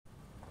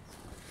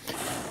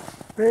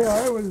Okay,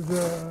 I was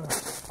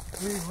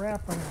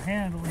rewrapping a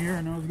handle here,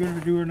 and I was going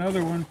to do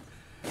another one,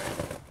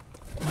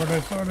 but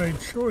I thought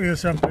I'd show you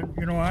something.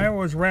 You know, I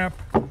always wrap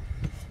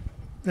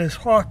this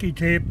hockey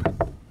tape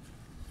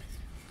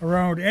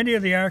around any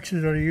of the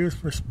axes that are used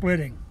for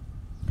splitting.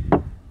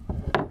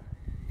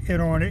 You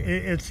know, and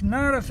it's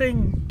not a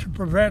thing to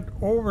prevent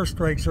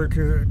overstrikes or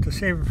to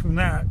save it from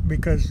that,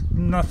 because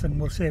nothing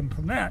will save it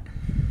from that.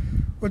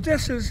 What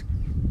this is,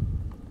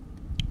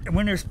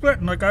 when you're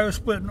splitting, like I was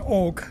splitting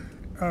oak,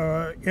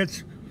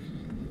 it's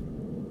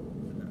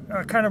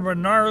kind of a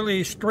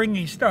gnarly,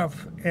 stringy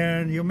stuff,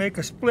 and you make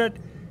a split,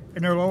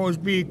 and there'll always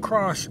be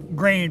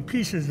cross-grained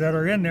pieces that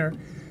are in there,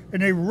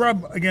 and they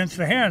rub against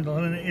the handle,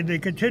 and if they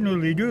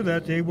continually do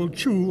that, they will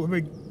chew a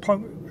big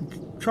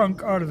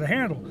chunk out of the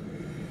handle,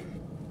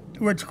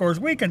 which of course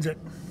weakens it.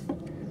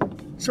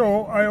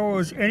 So I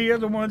always, any of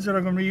the ones that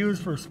I'm going to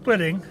use for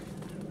splitting,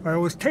 I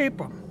always tape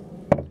them.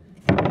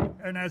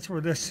 And that's where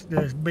this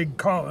big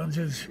Collins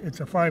is. It's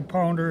a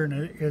 5-pounder, and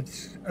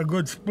it's a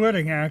good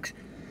splitting axe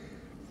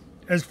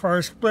as far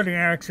as splitting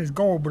axes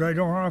go, but I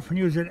don't often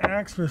use an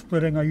axe for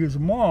splitting. I use a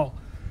maul.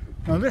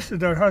 Now this is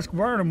that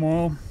Husqvarna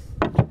maul,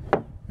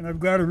 and I've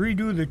got to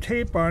redo the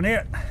tape on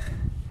it.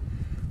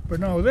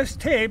 But no, this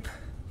tape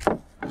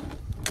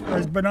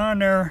has been on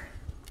there,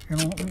 you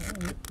know,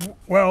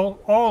 well,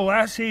 all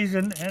last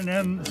season, and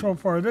then so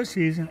far this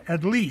season,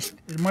 at least.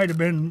 It might have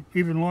been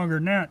even longer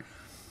than that.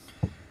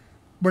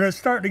 But it's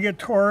starting to get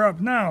tore up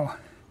now.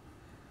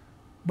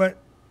 But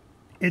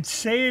it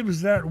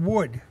saves that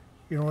wood.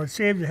 You know, it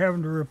saves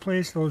having to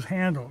replace those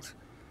handles.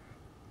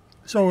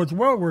 So it's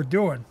well worth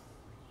doing.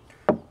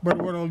 But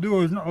what I'll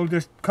do is I'll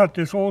just cut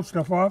this old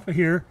stuff off of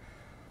here,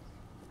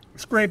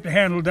 scrape the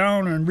handle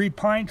down and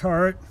re-pine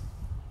tar it,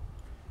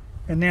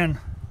 and then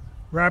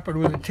wrap it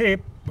with a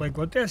tape like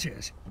what this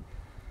is.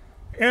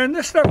 And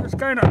this stuff is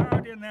kind of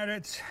odd in that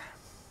it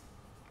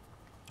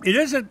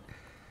isn't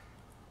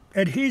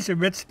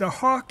adhesive. It's the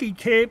hockey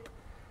tape.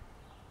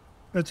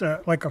 It's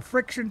like a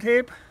friction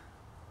tape.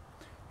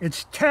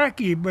 It's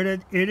tacky, but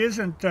it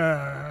isn't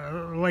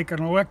like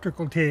an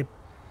electrical tape.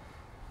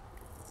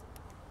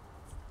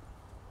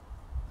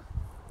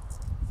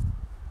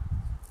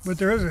 But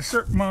there is a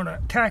certain amount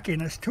of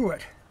tackiness to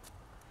it.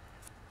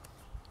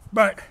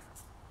 But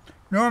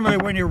normally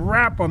when you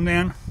wrap them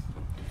then,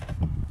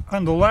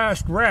 on the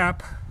last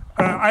wrap,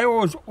 I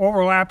always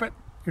overlap it,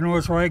 you know,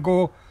 so I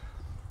go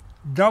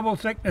double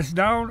thickness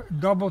down,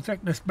 double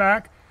thickness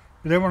back.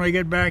 And then when I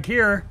get back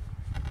here,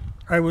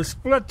 I will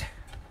split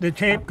the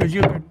tape, because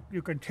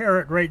you can tear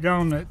it right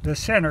down the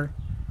center,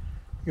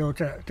 you know,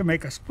 to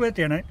make a split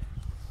in it.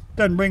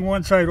 Then bring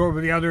one side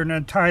over the other and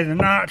then tie the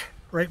knot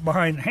right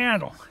behind the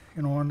handle,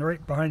 you know, and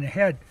right behind the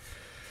head.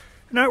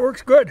 And that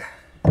works good.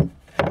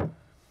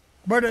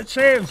 But it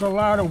saves a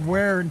lot of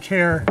wear and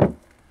tear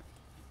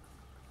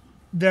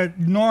that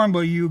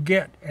normally you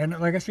get. And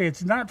like I say,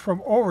 it's not from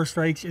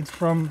overstrikes, it's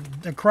from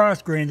the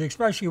cross grains,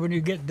 especially when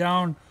you get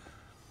down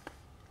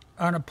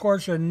on a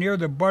portion near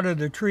the butt of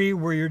the tree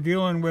where you're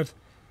dealing with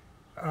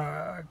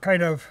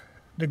kind of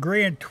the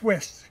grain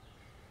twists.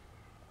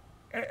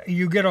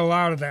 You get a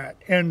lot of that.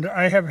 And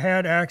I have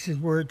had axes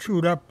where it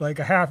chewed up like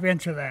a ½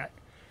 inch of that.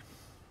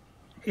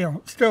 You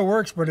know, it still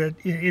works, but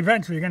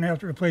eventually you're going to have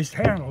to replace the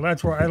handle.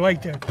 That's why I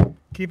like to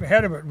keep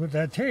ahead of it with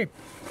that tape.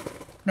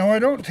 Now I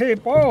don't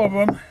tape all of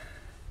them.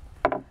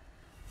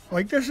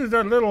 Like this is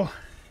a little,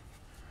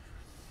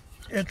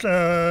 it's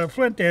a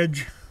flint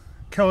edge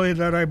Kelly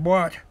that I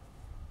bought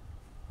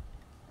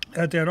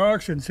at that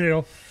auction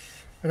sale,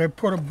 and I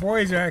put a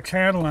boy's axe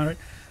handle on it.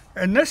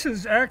 And this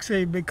has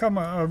actually become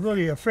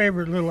really a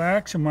favorite little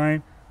axe of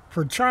mine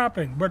for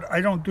chopping, but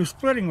I don't do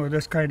splitting with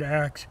this kind of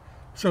axe.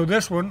 So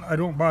this one I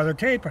don't bother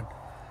taping.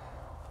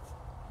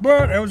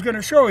 But I was going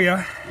to show you,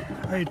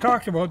 I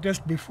talked about this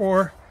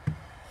before.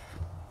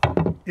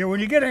 You know,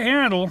 when you get a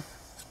handle,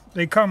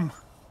 they come,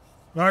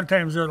 a lot of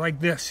times they're like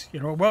this, you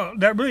know. Well,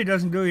 that really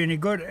doesn't do you any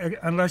good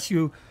unless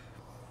you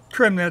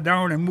trim that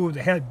down and move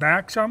the head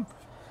back some.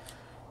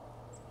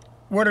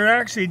 What it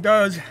actually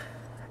does,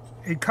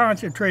 it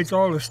concentrates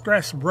all the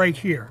stress right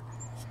here.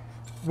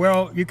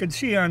 Well, you can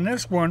see on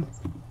this one,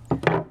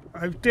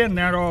 I've thinned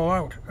that all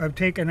out. I've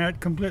taken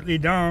that completely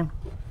down,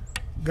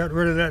 got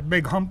rid of that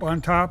big hump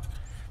on top.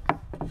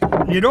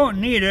 You don't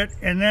need it,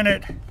 and then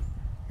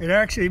it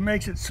actually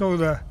makes it so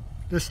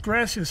the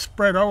stress is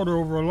spread out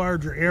over a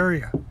larger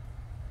area.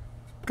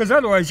 Because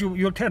otherwise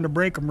you'll tend to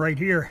break them right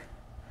here,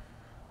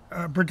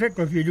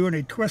 particularly if you do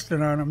any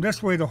twisting on them.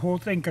 This way the whole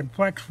thing can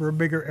flex for a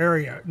bigger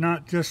area,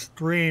 not just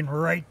strain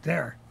right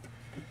there.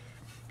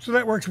 So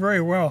that works very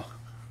well.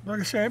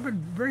 Like I say, I've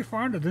been very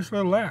fond of this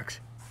little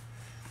axe.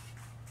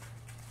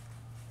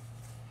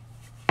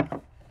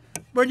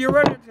 But you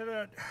run into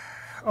that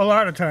a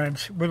lot of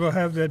times where they'll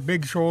have that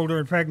big shoulder.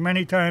 In fact,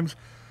 many times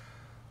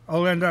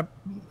I'll end up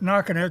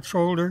knocking that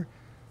shoulder,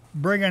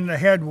 bringing the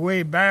head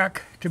way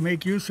back to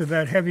make use of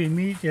that heavy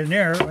meat in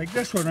there. Like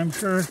this one, I'm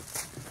sure.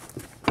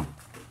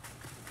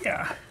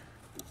 Yeah.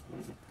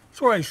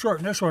 So I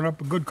shortened this one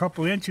up a good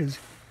couple inches,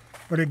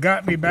 but it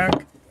got me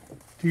back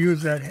to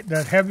use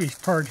that heavy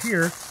part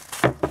here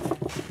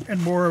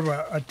and more of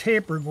a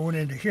taper going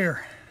into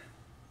here.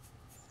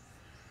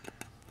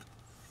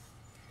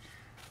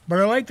 But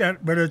I like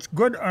that, but it's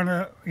good on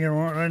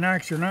an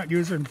axe you're not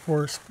using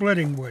for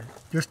splitting wood,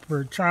 just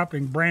for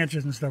chopping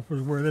branches and stuff,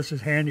 where this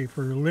is handy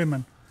for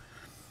limbing.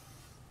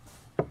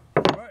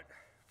 But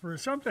for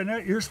something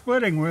that you're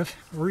splitting with,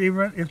 or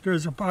even if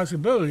there's a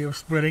possibility of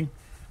splitting,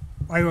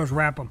 I always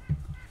wrap them.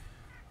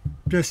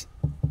 Just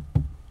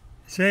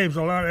saves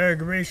a lot of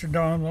aggravation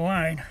down the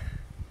line.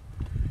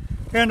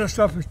 And the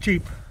stuff is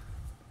cheap.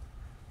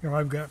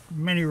 I've got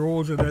many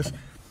rolls of this.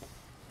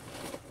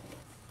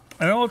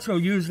 I also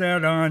use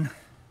that on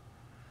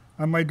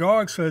my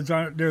dog sleds.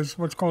 There's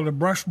what's called a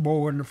brush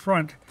bow in the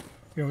front,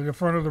 the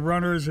front of the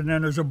runners, and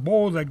then there's a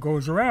bow that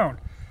goes around.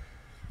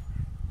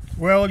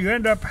 Well, you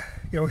end up,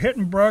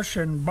 hitting brush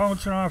and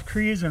bouncing off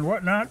trees and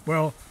whatnot.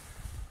 Well,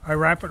 I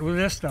wrap it with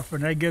this stuff,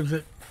 and that gives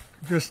it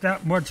just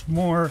that much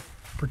more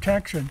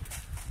protection.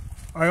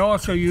 I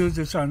also use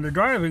this on the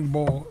driving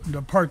bow,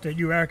 the part that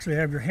you actually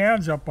have your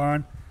hands up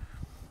on,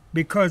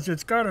 because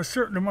it's got a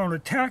certain amount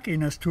of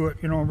tackiness to it.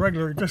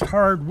 Regular, just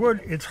hard wood,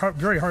 it's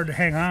very hard to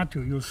hang on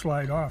to. You'll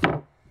slide off.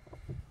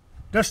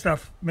 This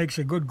stuff makes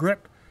a good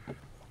grip,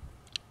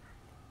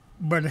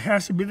 but it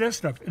has to be this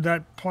stuff.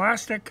 That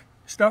plastic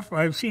stuff,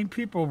 I've seen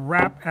people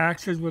wrap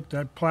axes with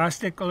that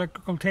plastic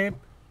electrical tape.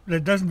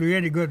 That doesn't do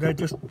any good. That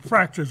just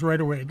fractures right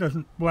away. It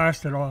doesn't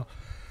last at all.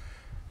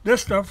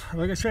 This stuff,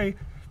 like I say,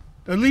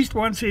 at least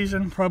one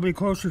season, probably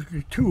closer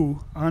to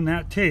 2 on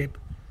that tape.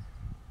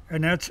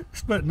 And that's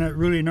splitting that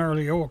really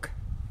gnarly oak.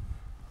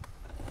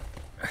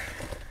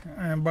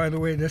 And by the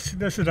way, this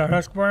is a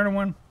Husqvarna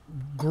one.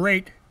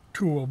 Great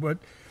tool, but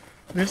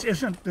this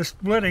isn't the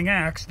splitting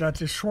axe.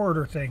 That's a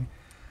shorter thing.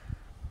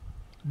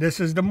 This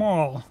is the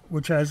maul,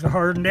 which has the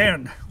hardened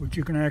end, which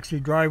you can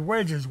actually drive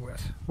wedges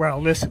with.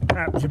 Well, this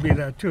happens to be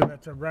that too.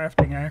 That's a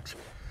rafting axe.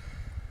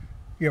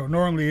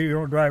 Normally you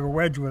don't drive a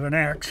wedge with an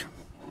axe,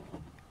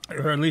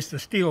 or at least a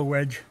steel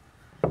wedge.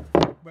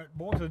 But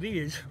both of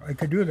these I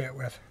could do that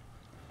with.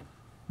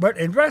 But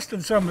invest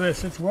in some of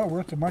this, it's well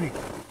worth the money.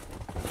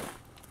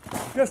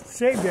 Just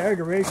save the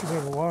aggravation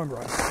in the long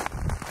run.